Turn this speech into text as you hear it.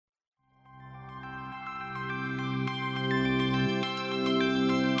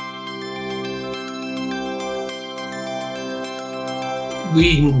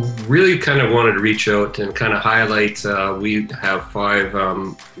We really kind of wanted to reach out and kind of highlight, we have five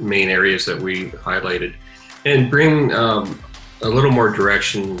main areas that we highlighted and bring a little more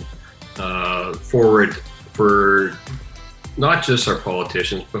direction forward for not just our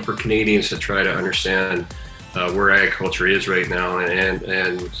politicians, but for Canadians to try to understand where agriculture is right now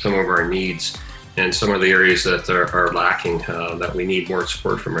and some of our needs and some of the areas that are lacking, that we need more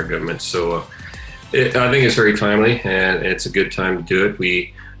support from our government. So I think it's very timely, and it's a good time to do it.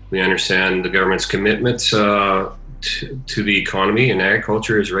 We understand the government's commitments to the economy, and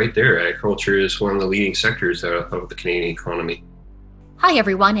agriculture is right there. Agriculture is one of the leading sectors of the Canadian economy. Hi,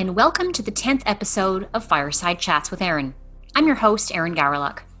 everyone, and welcome to the 10th episode of Fireside Chats with Aaron. I'm your host, Aaron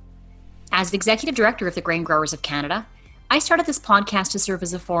Gawryluk. As the Executive Director of the Grain Growers of Canada, I started this podcast to serve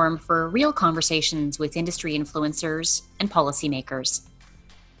as a forum for real conversations with industry influencers and policymakers.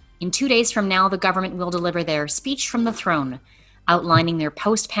 In 2 days from now, the government will deliver their speech from the throne, outlining their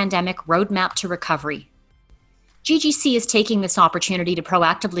post-pandemic roadmap to recovery. GGC is taking this opportunity to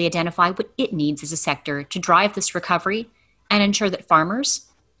proactively identify what it needs as a sector to drive this recovery and ensure that farmers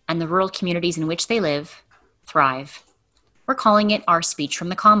and the rural communities in which they live thrive. We're calling it our Speech from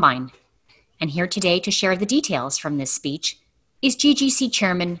the Combine. And here today to share the details from this speech is GGC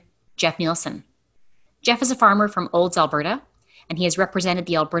Chairman Jeff Nielsen. Jeff is a farmer from Olds, Alberta, and he has represented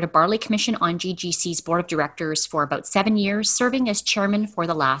the Alberta Barley Commission on GGC's board of directors for about 7 years, serving as chairman for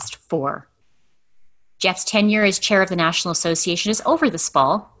the last 4. Jeff's tenure as chair of the National Association is over this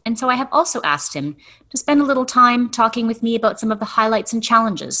fall, and so I have also asked him to spend a little time talking with me about some of the highlights and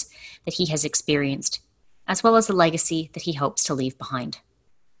challenges that he has experienced, as well as the legacy that he hopes to leave behind.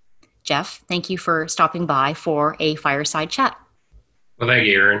 Jeff, thank you for stopping by for a fireside chat. Well, thank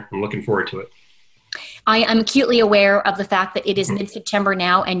you, Aaron. I'm looking forward to it. I am acutely aware of the fact that it is mid-September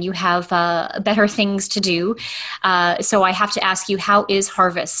now and you have better things to do. So I have to ask you, how is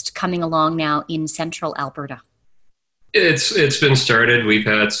harvest coming along now in central Alberta? It's been started. We've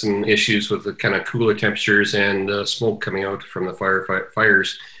had some issues with the kind of cooler temperatures and smoke coming out from the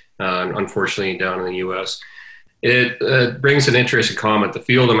fires, unfortunately, down in the U.S. It brings an interesting comment. The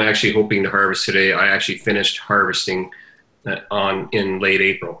field I'm actually hoping to harvest today, I actually finished harvesting in late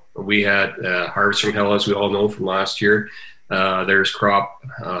April. We had harvest from hell, as we all know from last year. There's crop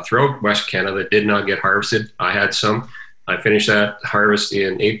throughout West Canada that did not get harvested. I had some. I finished that harvest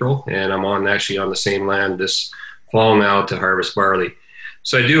in April, and I'm actually on the same land this fall now to harvest barley.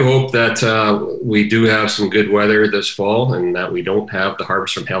 So I do hope that we do have some good weather this fall and that we don't have the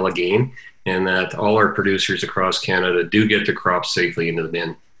harvest from hell again, and that all our producers across Canada do get their crops safely into the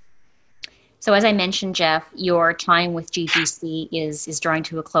bin. So as I mentioned, Jeff, your time with GGC is drawing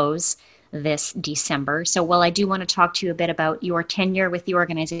to a close this December. So while I do want to talk to you a bit about your tenure with the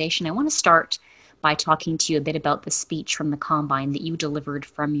organization, I want to start by talking to you a bit about the speech from the Combine that you delivered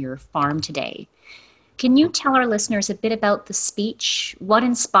from your farm today. Can you tell our listeners a bit about the speech, what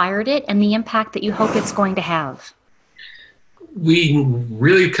inspired it, and the impact that you hope it's going to have? We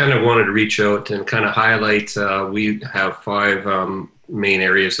really kind of wanted to reach out and kind of highlight, we have five main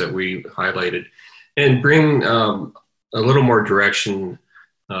areas that we highlighted and bring a little more direction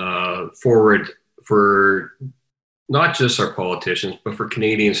forward for not just our politicians, but for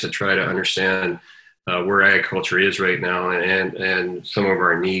Canadians to try to understand where agriculture is right now and some of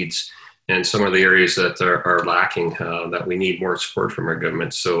our needs and some of the areas that are lacking, that we need more support from our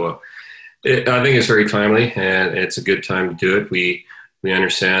government. So I think it's very timely, and it's a good time to do it. We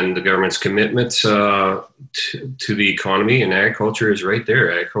understand the government's commitments to the economy, and agriculture is right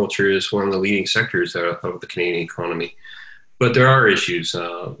there. Agriculture is one of the leading sectors of the Canadian economy. But there are issues.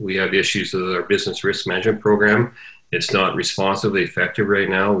 We have issues with our business risk management program. It's not responsibly effective right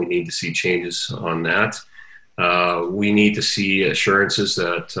now. We need to see changes on that. We need to see assurances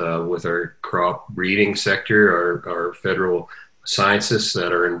that with our crop breeding sector, our federal scientists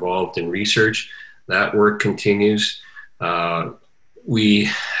that are involved in research, that work continues. We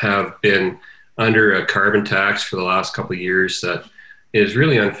have been under a carbon tax for the last couple of years that is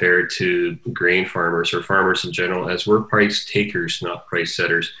really unfair to grain farmers or farmers in general, as we're price takers, not price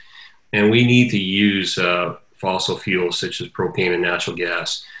setters. And we need to use fossil fuels such as propane and natural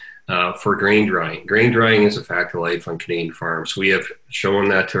gas for grain drying. Grain drying is a fact of life on Canadian farms. We have shown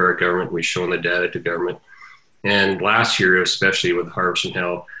that to our government. We've shown the data to government. And last year, especially with harvest and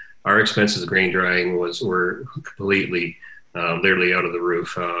hell, our expenses of grain drying were completely, literally out of the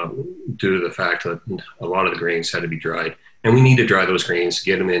roof due to the fact that a lot of the grains had to be dried. And we need to dry those grains to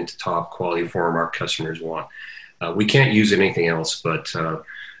get them into top quality form our customers want. We can't use anything else but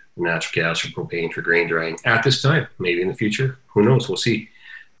natural gas or propane for grain drying at this time. Maybe in the future, who knows? We'll see.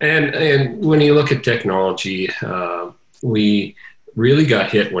 And when you look at technology, we really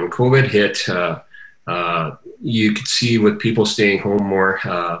got hit when COVID hit. You could see with people staying home more.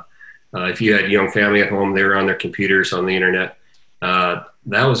 If you had young family at home, they were on their computers, on the internet.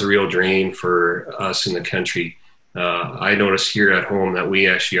 That was a real drain for us in the country. I noticed here at home that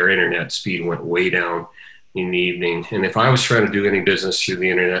our internet speed went way down in the evening. And if I was trying to do any business through the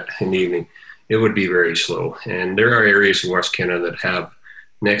internet in the evening, it would be very slow. And there are areas in West Canada that have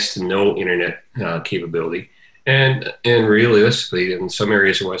next to no internet capability. And realistically, in some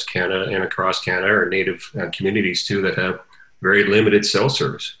areas of West Canada and across Canada are native communities too that have very limited cell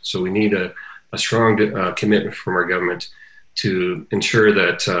service. So we need a strong commitment from our government to ensure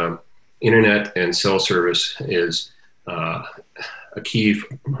that internet and cell service is a key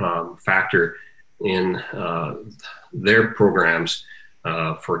factor in their programs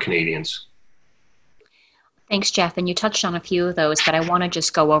for Canadians. Thanks, Jeff. And you touched on a few of those, but I want to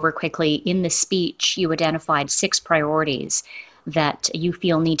just go over quickly. In the speech, you identified 6 priorities that you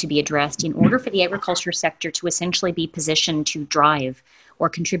feel need to be addressed in order for the agriculture sector to essentially be positioned to drive or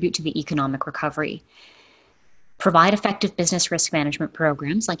contribute to the economic recovery. Provide effective business risk management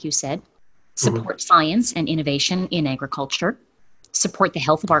programs, like you said. Support science and innovation in agriculture. Support the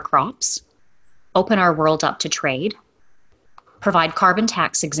health of our crops. Open our world up to trade. Provide carbon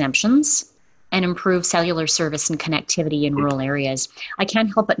tax exemptions. And improve cellular service and connectivity in rural areas. I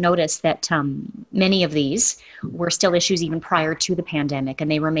can't help but notice that many of these were still issues even prior to the pandemic, and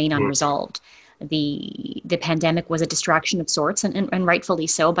they remain unresolved. The pandemic was a distraction of sorts, and rightfully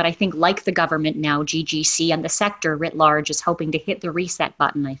so, but I think like the government now, GGC and the sector writ large is hoping to hit the reset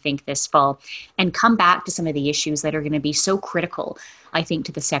button, I think, this fall, and come back to some of the issues that are going to be so critical, I think,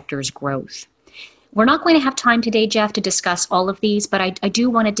 to the sector's growth. We're not going to have time today, Jeff, to discuss all of these, but I do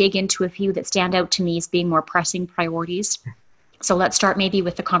want to dig into a few that stand out to me as being more pressing priorities. So let's start maybe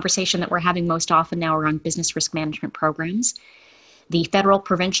with the conversation that we're having most often now around business risk management programs. The federal,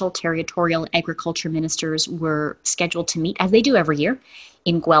 provincial, territorial agriculture ministers were scheduled to meet, as they do every year,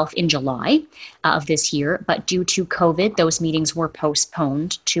 in Guelph in July of this year. But due to COVID, those meetings were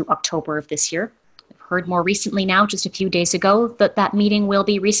postponed to October of this year. I've heard more recently now, just a few days ago, that meeting will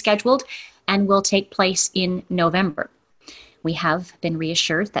be rescheduled and will take place in November. We have been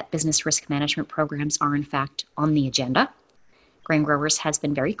reassured that business risk management programs are in fact on the agenda. Grain Growers has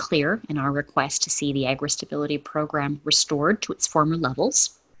been very clear in our request to see the Agri-Stability Program restored to its former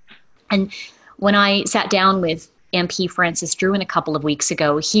levels. And when I sat down with MP Francis Drouin a couple of weeks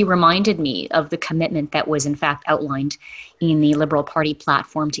ago, he reminded me of the commitment that was in fact outlined in the Liberal Party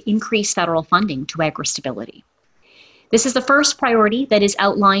platform to increase federal funding to agri-stability. This is the first priority that is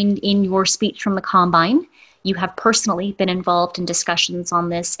outlined in your speech from the Combine. You have personally been involved in discussions on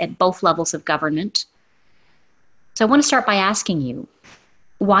this at both levels of government. So I want to start by asking you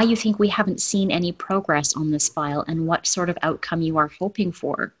why you think we haven't seen any progress on this file and what sort of outcome you are hoping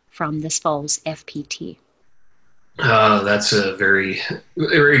for from this fall's FPT. That's a very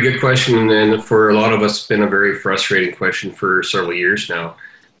good question, and for a lot of us, it's been a very frustrating question for several years now.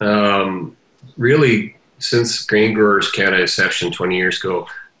 Really, since Grain Growers Canada inception 20 years ago,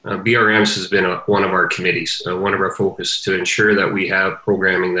 BRMs has been one of our committees, one of our focus to ensure that we have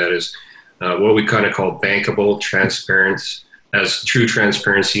programming that is what we kind of call bankable, transparent, as true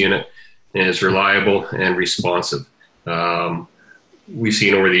transparency unit, and is reliable and responsive. We've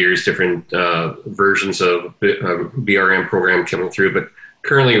seen over the years different versions of BRM program coming through, but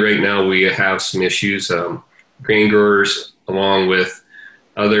currently right now we have some issues. Grain growers, along with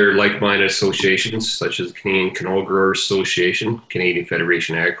other like-minded associations such as the Canadian Canola Growers Association, Canadian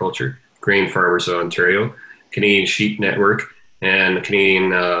Federation of Agriculture, Grain Farmers of Ontario, Canadian Sheep Network, and the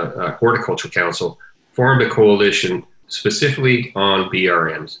Canadian Horticultural Council formed a coalition specifically on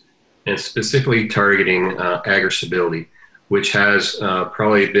BRMs and specifically targeting agri-stability, which has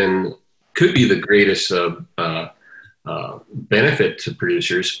could be the greatest benefit to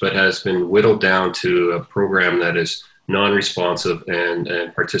producers, but has been whittled down to a program that is non-responsive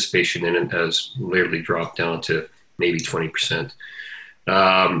and participation in it has literally dropped down to maybe 20%.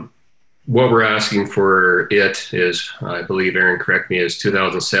 What we're asking for it is, I believe, Erin, correct me, is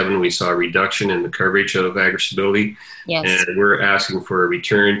 2007 we saw a reduction in the coverage of agri-stability. Yes. And we're asking for a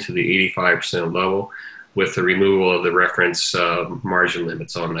return to the 85% level with the removal of the reference margin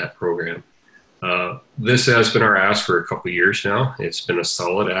limits on that program. This has been our ask for a couple of years now. It's been a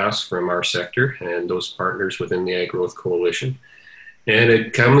solid ask from our sector and those partners within the Ag Growth Coalition. And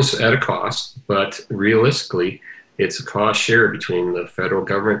it comes at a cost, but realistically, it's a cost share between the federal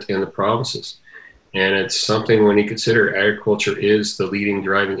government and the provinces. And it's something when you consider agriculture is the leading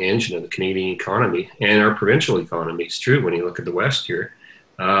driving engine of the Canadian economy and our provincial economy. It's true when you look at the West here.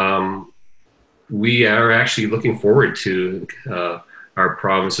 we are actually looking forward to our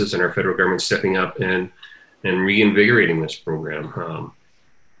provinces and our federal government stepping up and reinvigorating this program.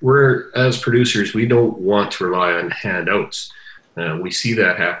 We're, as producers, we don't want to rely on handouts. We see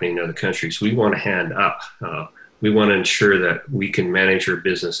that happening in other countries. We want to hand up. We want to ensure that we can manage our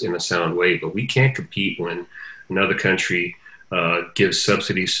business in a sound way, but we can't compete when another country gives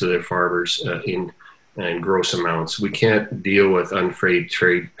subsidies to their farmers in gross amounts. We can't deal with unfair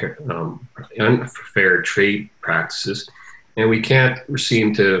trade practices, and we can't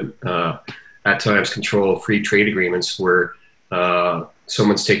seem to, at times, control free trade agreements where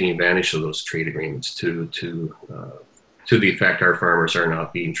someone's taking advantage of those trade agreements to the effect our farmers are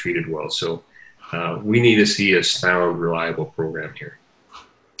not being treated well. So we need to see a sound, reliable program here.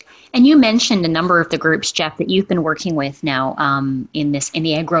 And you mentioned a number of the groups, Jeff, that you've been working with now in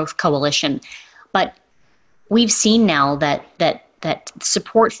the Ag Growth Coalition, but we've seen now that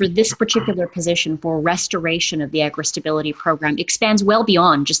support for this particular position for restoration of the agri-stability program expands well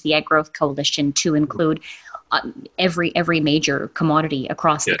beyond just the Ag Growth Coalition to include every major commodity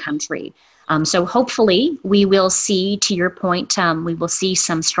across the country. So hopefully we will see, to your point, we will see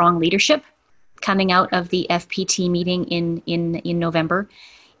some strong leadership coming out of the FPT meeting in November,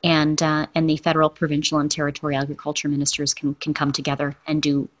 and the federal, provincial, and territorial agriculture ministers can come together and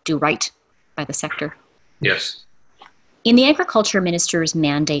do right by the sector. Yes. In the Agriculture Minister's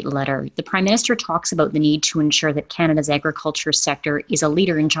mandate letter, the Prime Minister talks about the need to ensure that Canada's agriculture sector is a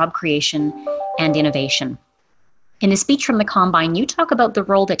leader in job creation and innovation. In the speech from the Combine, you talk about the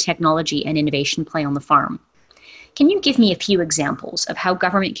role that technology and innovation play on the farm. Can you give me a few examples of how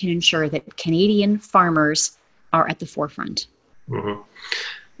government can ensure that Canadian farmers are at the forefront? Mm-hmm.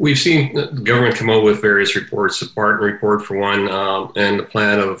 We've seen the government come out with various reports, the Barton report for one, and the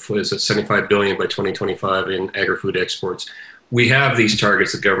plan of, $75 billion by 2025 in agri-food exports. We have these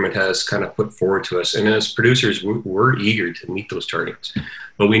targets the government has kind of put forward to us, and as producers, we're eager to meet those targets.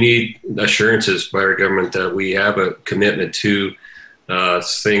 But we need assurances by our government that we have a commitment to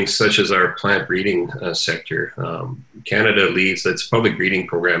things such as our plant breeding sector. Canada leads, its public breeding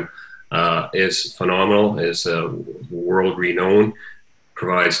program is phenomenal, is world renowned,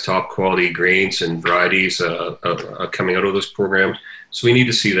 provides top quality grains and varieties coming out of those programs. So we need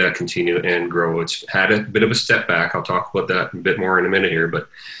to see that continue and grow. It's had a bit of a step back. I'll talk about that a bit more in a minute here, but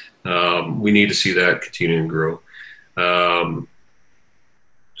we need to see that continue and grow.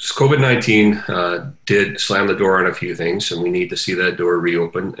 COVID-19 did slam the door on a few things, and we need to see that door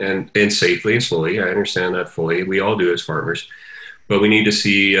reopen and safely and slowly. I understand that fully. We all do as farmers, but we need to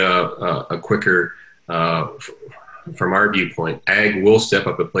see a quicker, from our viewpoint, ag will step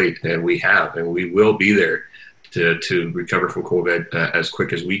up a plate, and we have, and we will be there to recover from COVID as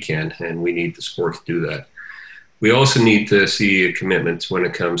quick as we can, and we need the support to do that. We also need to see commitments when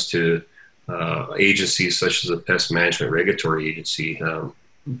it comes to agencies such as the Pest Management Regulatory Agency.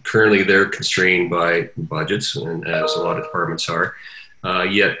 Currently, they're constrained by budgets, and as a lot of departments are.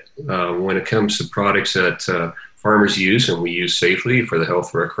 Yet, when it comes to products that farmers use and we use safely for the health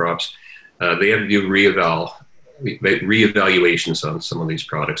of our crops, they have to do reevaluations on some of these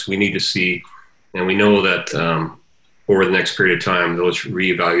products. We need to see, and we know that over the next period of time, those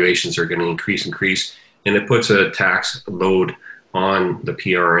reevaluations are going to increase, and it puts a tax load on the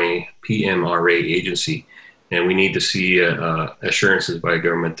PMRA agency. And we need to see assurances by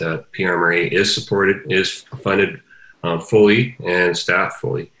government that PMRA is supported, is funded fully, and staffed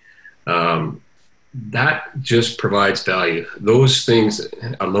fully. That just provides value. Those things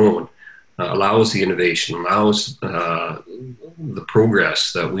alone allows the innovation, allows the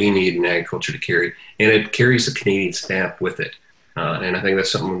progress that we need in agriculture to carry, and it carries the Canadian stamp with it. And I think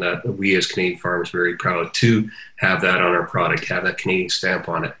that's something that we as Canadian farmers are very proud to have that on our product, have that Canadian stamp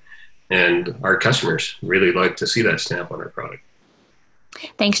on it. And our customers really like to see that stamp on our product.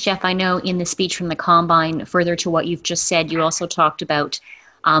 Thanks, Jeff. I know in the speech from the Combine, further to what you've just said, you also talked about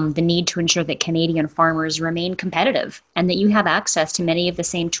the need to ensure that Canadian farmers remain competitive and that you have access to many of the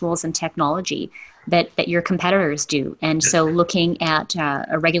same tools and technology that your competitors do. And so looking at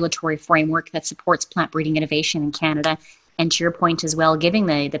a regulatory framework that supports plant breeding innovation in Canada, and to your point as well, giving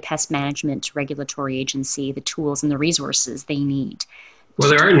the Pest Management Regulatory Agency the tools and the resources they need. Well,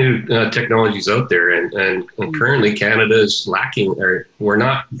 there are new technologies out there, and currently Canada is lacking, or we're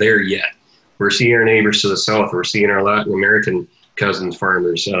not there yet. We're seeing our neighbors to the south, we're seeing our Latin American cousins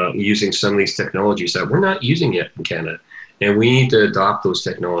farmers using some of these technologies that we're not using yet in Canada. And we need to adopt those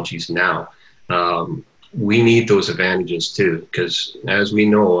technologies now. We need those advantages too, because as we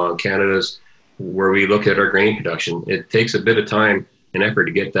know, Canada's, where we look at our grain production, it takes a bit of time and effort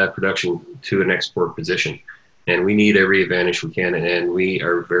to get that production to an export position. And we need every advantage we can, and we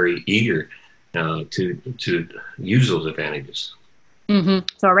are very eager to use those advantages. Mm-hmm.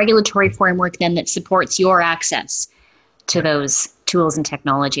 So a regulatory framework then that supports your access to those tools and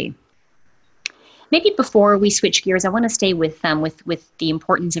technology. Maybe before we switch gears, I want to stay with the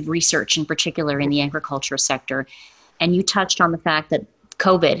importance of research, in particular in the agriculture sector. And you touched on the fact that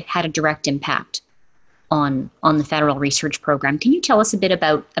COVID had a direct impact on the federal research program. Can you tell us a bit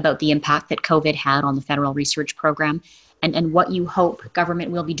about the impact that COVID had on the federal research program, and what you hope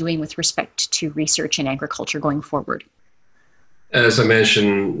government will be doing with respect to research in agriculture going forward? As I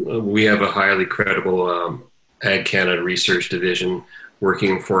mentioned, we have a highly credible Ag Canada Research Division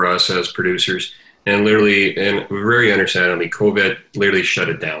working for us as producers. And literally, and very understandably, COVID literally shut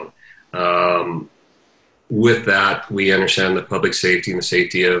it down. With that, we understand the public safety and the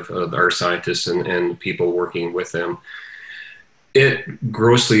safety of our scientists and people working with them. It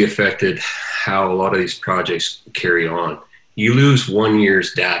grossly affected how a lot of these projects carry on. You lose 1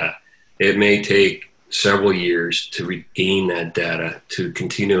 year's data. It may take several years to regain that data to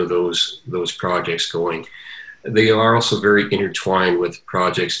continue those projects going. They are also very intertwined with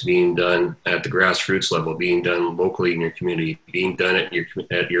projects being done at the grassroots level, being done locally in your community, being done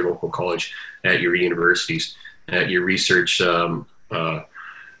at your local college, at your universities, at your research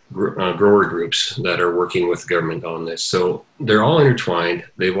grower groups that are working with the government on this. So they're all intertwined.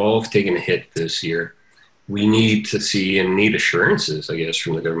 They've all taken a hit this year. We need to see and need assurances, I guess,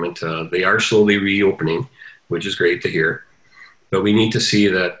 from the government. They are slowly reopening, which is great to hear. But we need to see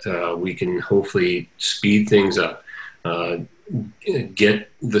that we can hopefully speed things up, get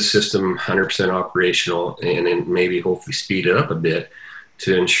the system 100% operational, and then maybe hopefully speed it up a bit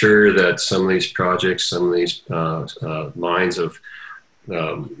to ensure that some of these projects, some of these lines of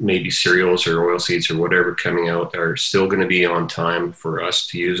maybe cereals or oilseeds or whatever coming out are still going to be on time for us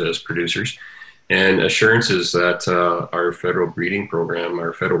to use as producers. And assurances that our federal breeding program,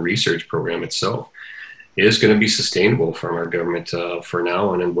 our federal research program itself, is going to be sustainable from our government for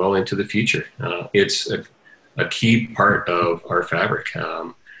now and well into the future. It's a key part of our fabric.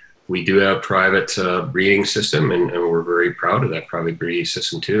 We do have private breeding system, and we're very proud of that private breeding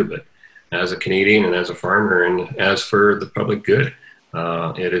system too. But as a Canadian and as a farmer and as for the public good,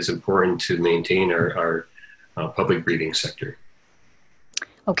 it is important to maintain our public breeding sector.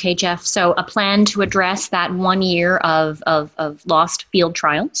 Okay, Jeff. So a plan to address that 1 year of lost field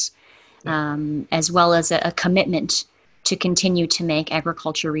trials, as well as a commitment to continue to make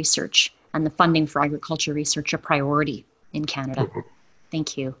agriculture research and the funding for agriculture research a priority in Canada. Mm-hmm.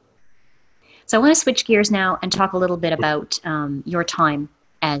 Thank you. So I want to switch gears now and talk a little bit about your time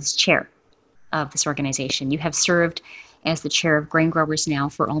as chair of this organization. You have served as the chair of Grain Growers now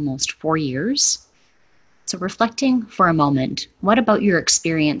for almost 4 years. So reflecting for a moment, what about your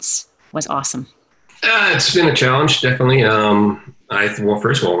experience was awesome? It's been a challenge, definitely. Well,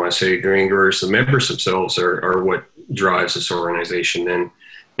 first of all, when I say Grain Growers, the members themselves are what drives this organization,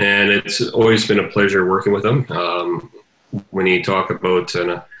 and it's always been a pleasure working with them. When you talk about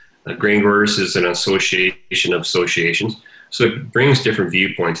Grain Growers is an association of associations, so it brings different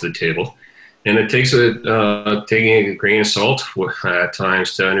viewpoints to the table, and it takes taking a grain of salt at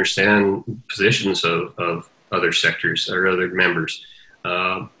times to understand positions of other sectors or other members.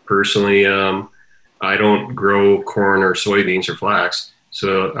 Personally, I don't grow corn or soybeans or flax,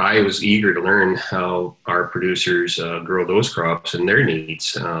 so I was eager to learn how our producers grow those crops and their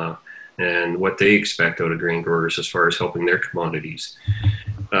needs and what they expect out of grain growers as far as helping their commodities.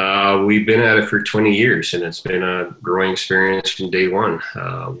 We've been at it for 20 years, and it's been a growing experience from day one.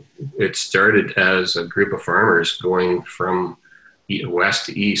 It started as a group of farmers going from west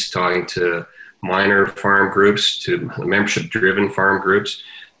to east, talking to minor farm groups, to membership-driven farm groups,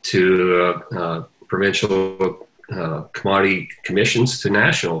 to provincial commodity commissions, to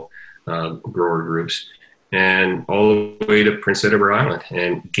national grower groups, and all the way to Prince Edward Island,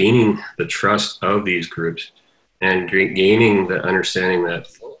 and gaining the trust of these groups and gaining the understanding that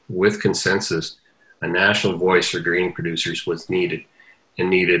with consensus, a national voice for grain producers was needed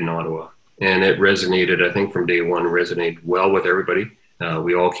in Ottawa. And it resonated, I think from day one, resonated well with everybody.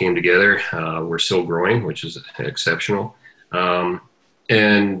 We all came together. We're still growing, which is exceptional.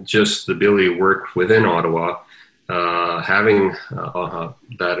 And just the ability to work within Ottawa, having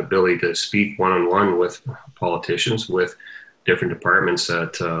that ability to speak one-on-one with politicians, with different departments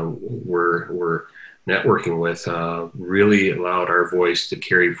that we're networking with, really allowed our voice to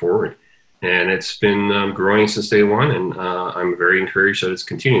carry forward. And it's been growing since day one, and I'm very encouraged that it's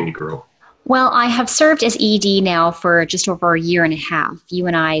continuing to grow. Well, I have served as ED now for just over a year and a half. You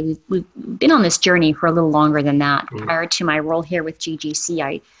and I, we've been on this journey for a little longer than that. Mm-hmm. Prior to my role here with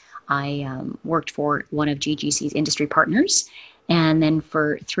GGC, I worked for one of GGC's industry partners. and then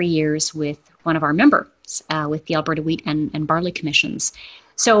for 3 years with one of our members, with the Alberta Wheat and Barley Commissions.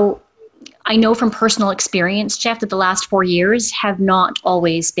 So I know from personal experience, Jeff, that the last 4 years have not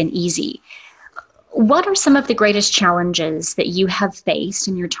always been easy. What are some of the greatest challenges that you have faced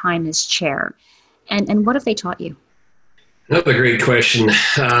in your time as chair? And what have they taught you? Another great question.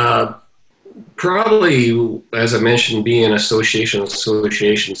 Probably, as I mentioned, being an associations,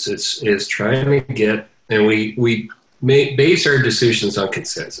 is trying to get, and we base our decisions on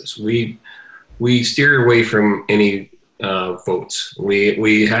consensus. We steer away from any votes.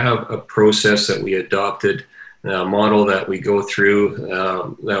 We have a process that we adopted, a model that we go through,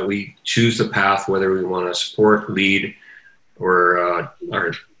 that we choose the path, whether we want to support, lead, or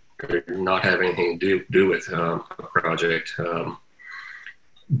not have anything to do with a project.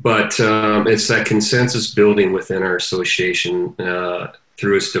 But it's that consensus building within our association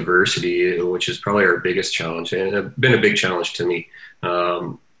through its diversity, which is probably our biggest challenge, and it's been a big challenge to me.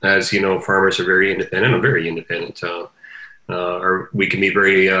 As you know, farmers are very independent. I'm very independent. Or we can be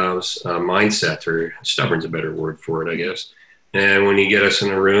very mindset, or stubborn's a better word for it, I guess. And when you get us in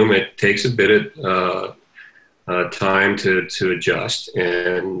a room, it takes a bit of time to adjust.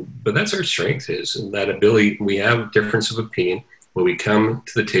 But that's our strength, is that ability. We have difference of opinion, but we come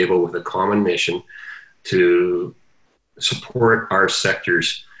to the table with a common mission to support our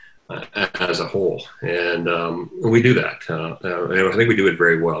sectors as a whole. And we do that. I think we do it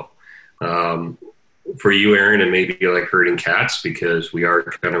very well. For you, Aaron, and maybe like herding cats, because we are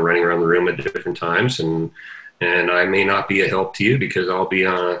kind of running around the room at different times, and I may not be a help to you because I'll be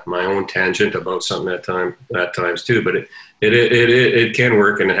on my own tangent about something at times too. But it can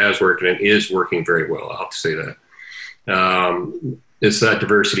work, and it has worked, and it is working very well. I'll have to say that. It's that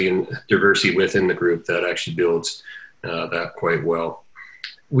diversity within the group that actually builds that quite well.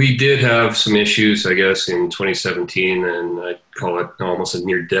 We did have some issues, I guess, in 2017, and I call it almost a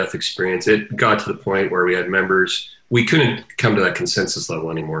near-death experience. It got to the point where we had members, we couldn't come to that consensus level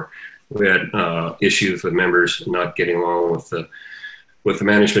anymore. We had issues with members not getting along with the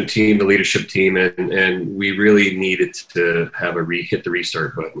management team, the leadership team, and we really needed to have hit the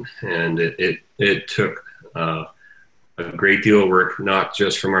restart button. And it took a great deal of work, not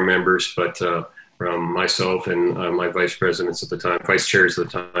just from our members, but from myself and my vice presidents at the time, vice chairs at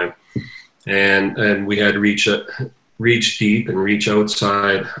the time. And we had to reach deep and reach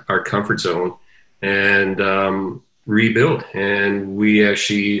outside our comfort zone and rebuild. And we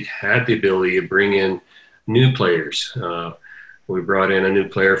actually had the ability to bring in new players. We brought in a new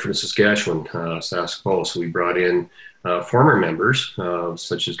player from Saskatchewan, Sask-Pulse. So we brought in former members,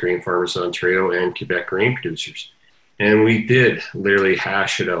 such as Grain Farmers of Ontario and Quebec grain producers. And we did literally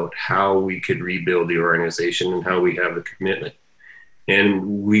hash it out, how we could rebuild the organization and how we have the commitment.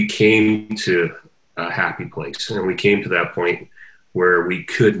 And we came to a happy place. And we came to that point where we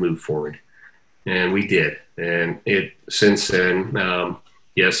could move forward. And we did. And since then,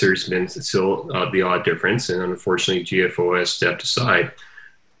 yes, there's been still the odd difference. And unfortunately, GFO has stepped aside.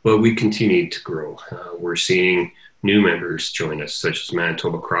 But we continue to grow. We're seeing new members join us, such as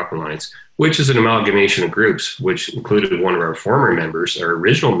Manitoba Crop Alliance, which is an amalgamation of groups, which included one of our former members, our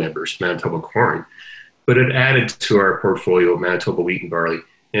original members, Manitoba Corn, but it added to our portfolio of Manitoba Wheat and Barley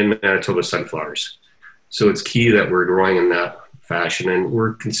and Manitoba Sunflowers. So it's key that we're growing in that fashion, and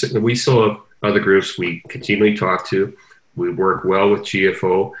we still have other groups we continually talk to. We work well with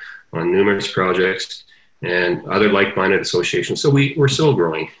GFO on numerous projects and other like-minded associations. So we're still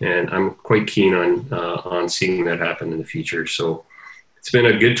growing, and I'm quite keen on seeing that happen in the future. So it's been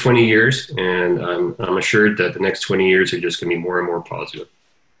a good 20 years, and I'm assured that the next 20 years are just going to be more and more positive.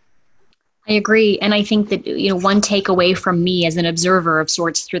 I agree. And I think that, one takeaway from me as an observer of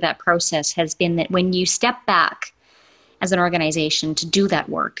sorts through that process has been that when you step back as an organization to do that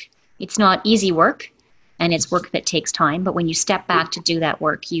work, it's not easy work, and it's work that takes time. But when you step back to do that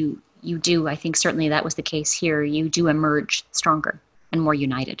work, you do, I think certainly that was the case here, you do emerge stronger and more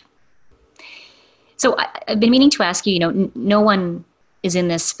united. So I've been meaning to ask you, no one is in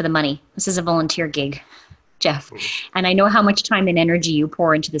this for the money. This is a volunteer gig, Jeff. And I know how much time and energy you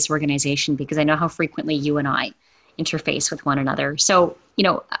pour into this organization because I know how frequently you and I interface with one another. So,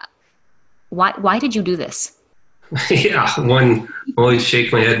 why did you do this? Yeah, one always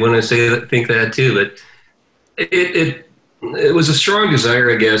shake my head when I think that too, but it was a strong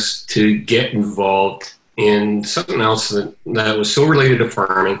desire, I guess, to get involved in something else that was so related to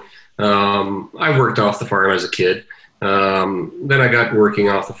farming. I worked off the farm as a kid. Then I got working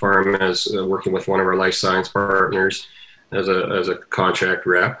off the farm as working with one of our life science partners as a contract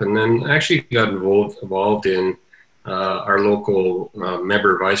rep, and then actually got involved in our local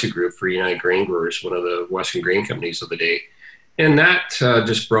member advisory group for United Grain Growers, one of the Western grain companies of the day. And that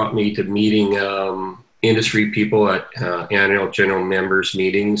just brought me to meeting industry people at annual general members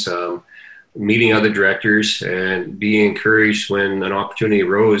meetings, meeting other directors, and being encouraged when an opportunity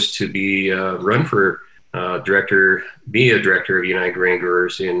arose to be run for be a director of United Grain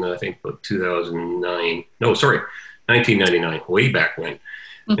Growers in, I think, about 2009. No, sorry, 1999, way back when.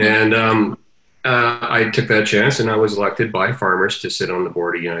 Mm-hmm. And I took that chance, and I was elected by farmers to sit on the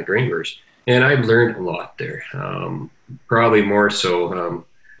board of United Grain Growers. And I learned a lot there, probably more so.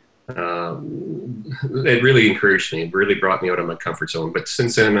 It really encouraged me. It really brought me out of my comfort zone. But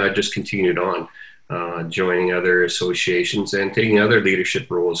since then, I just continued on, joining other associations and taking other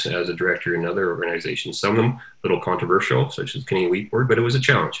leadership roles as a director in other organizations. Some of them a little controversial, such as Canadian Wheat Board, but it was a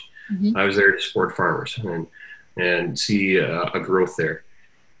challenge. Mm-hmm. I was there to support farmers and see a growth there.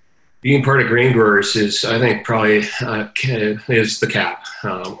 Being part of Grain Growers is, I think, probably is the cap,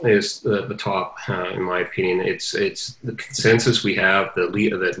 is the top, in my opinion. It's the consensus we have, the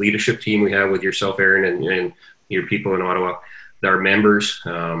leadership team we have with yourself, Aaron, and your people in Ottawa, our members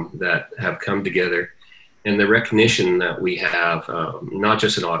that have come together, and the recognition that we have, not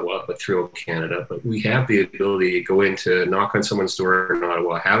just in Ottawa, but throughout Canada. But we have the ability to go into, knock on someone's door in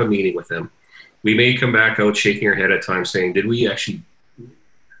Ottawa, have a meeting with them. We may come back out shaking our head at times saying, did we actually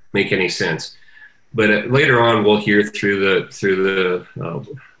make any sense? But later on, we'll hear through the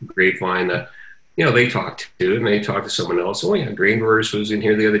grapevine that, they talked to someone else. Oh yeah, Grain Growers was in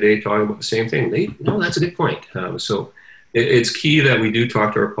here the other day talking about the same thing. That's a good point. So it's key that we do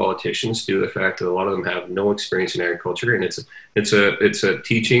talk to our politicians due to the fact that a lot of them have no experience in agriculture, and it's a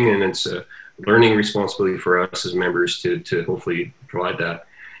teaching and it's a learning responsibility for us as members to hopefully provide that.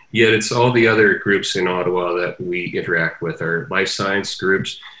 Yet it's all the other groups in Ottawa that we interact with, our life science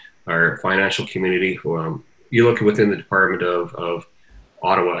groups, our financial community. You look within the Department of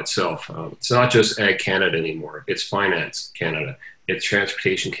Ottawa itself. It's not just Ag Canada anymore. It's Finance Canada. It's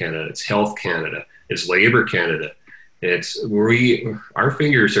Transportation Canada. It's Health Canada. It's Labor Canada. Our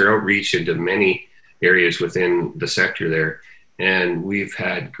fingers are outreach into many areas within the sector there. And we've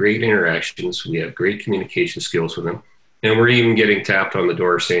had great interactions. We have great communication skills with them. And we're even getting tapped on the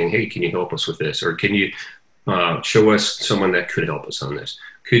door saying, hey, can you help us with this? Or can you show us someone that could help us on this?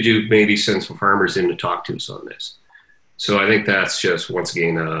 Could you maybe send some farmers in to talk to us on this? So I think that's just, once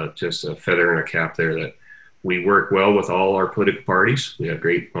again, just a feather in our cap there, that we work well with all our political parties. We have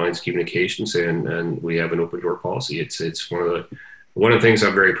great lines of communications, and we have an open door policy. It's one of the things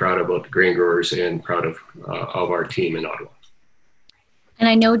I'm very proud about the Grain Growers and proud of our team in Ottawa. And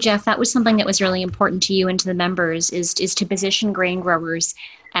I know, Jeff, that was something that was really important to you and to the members, is to position Grain Growers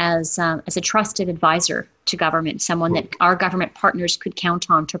as a trusted advisor to government, someone that our government partners could count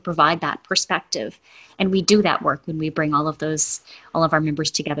on to provide that perspective. And we do that work when we bring all of our members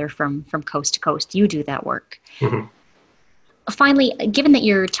together from coast to coast. You do that work. Mm-hmm. Finally, given that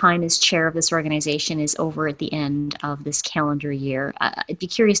your time as chair of this organization is over at the end of this calendar year, I'd be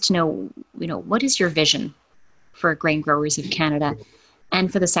curious to know, what is your vision for Grain Growers of Canada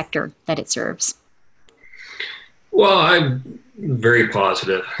and for the sector that it serves? Well, I'm very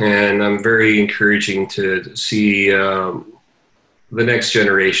positive, and I'm very encouraging to see the next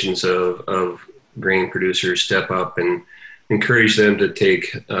generations of grain producers step up and encourage them to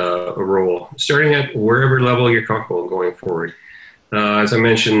take a role, starting at wherever level you're comfortable going forward. As I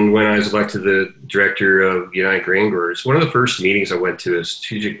mentioned, when I was elected the director of United Grain Growers, one of the first meetings I went to, a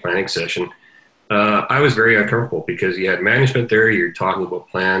strategic planning session, I was very uncomfortable because you had management there. You're talking about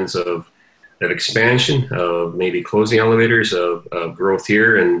plans of expansion, of maybe closing elevators, of growth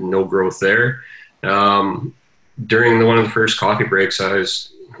here and no growth there. During one of the first coffee breaks, I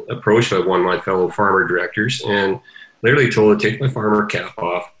was approached by one of my fellow farmer directors and literally told to take my farmer cap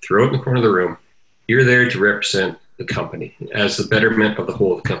off, throw it in the corner of the room. You're there to represent the company as the betterment of the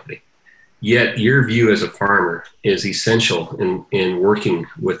whole of the company. Yet your view as a farmer is essential in working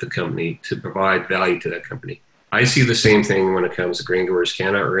with the company to provide value to that company. I see the same thing when it comes to Grain Growers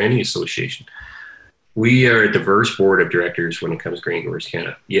Canada or any association. We are a diverse board of directors when it comes to Grain Growers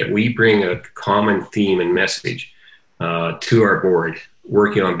Canada, yet we bring a common theme and message to our board,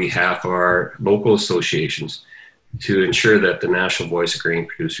 working on behalf of our local associations to ensure that the national voice of grain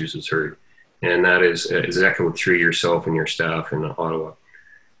producers is heard. And that is echoed through yourself and your staff in Ottawa.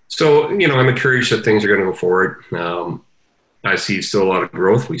 So, I'm encouraged that things are going to go forward. I see still a lot of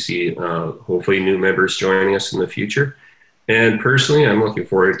growth. We see hopefully new members joining us in the future. And personally, I'm looking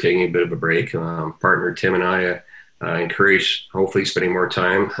forward to taking a bit of a break. Partner Tim and I encourage hopefully spending more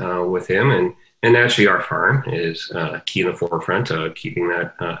time with him. And actually our farm is key in the forefront, keeping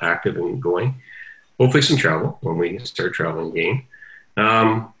that active and going. Hopefully some travel when we start traveling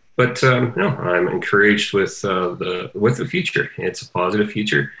again. But no, I'm encouraged with the future. It's a positive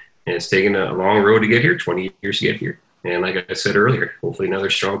future, and it's taken a long road to get here, 20 years to get here. And like I said earlier, hopefully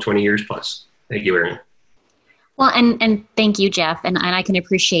another strong 20 years plus. Thank you, Erin. Well, and thank you, Jeff. And I can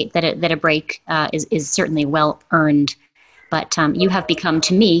appreciate that a break is certainly well earned. But you have become,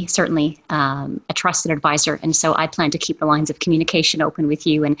 to me, certainly a trusted advisor. And so I plan to keep the lines of communication open with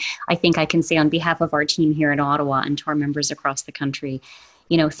you. And I think I can say on behalf of our team here in Ottawa and to our members across the country,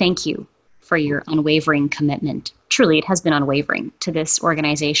 thank you for your unwavering commitment. Truly, it has been unwavering to this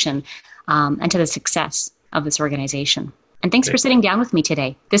organization and to the success of this organization. And thanks for sitting down with me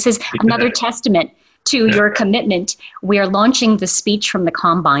today. This is another testament to your commitment. We are launching the speech from the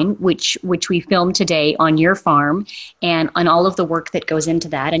Combine, which we filmed today on your farm, and on all of the work that goes into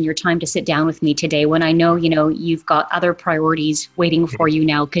that, and your time to sit down with me today when I know, you've got other priorities waiting for you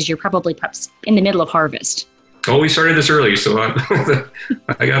now because you're probably perhaps in the middle of harvest. Oh, we started this early, so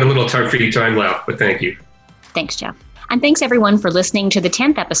I got a little free time left, but thank you. Thanks, Jeff. And thanks everyone for listening to the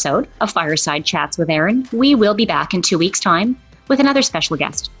 10th episode of Fireside Chats with Erin. We will be back in 2 weeks' time with another special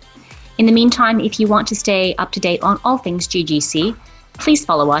guest. In the meantime, if you want to stay up to date on all things GGC, please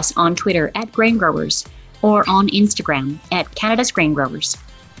follow us on Twitter @GrainGrowers or on Instagram @Canada's Grain Growers.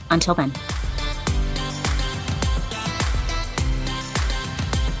 Until then.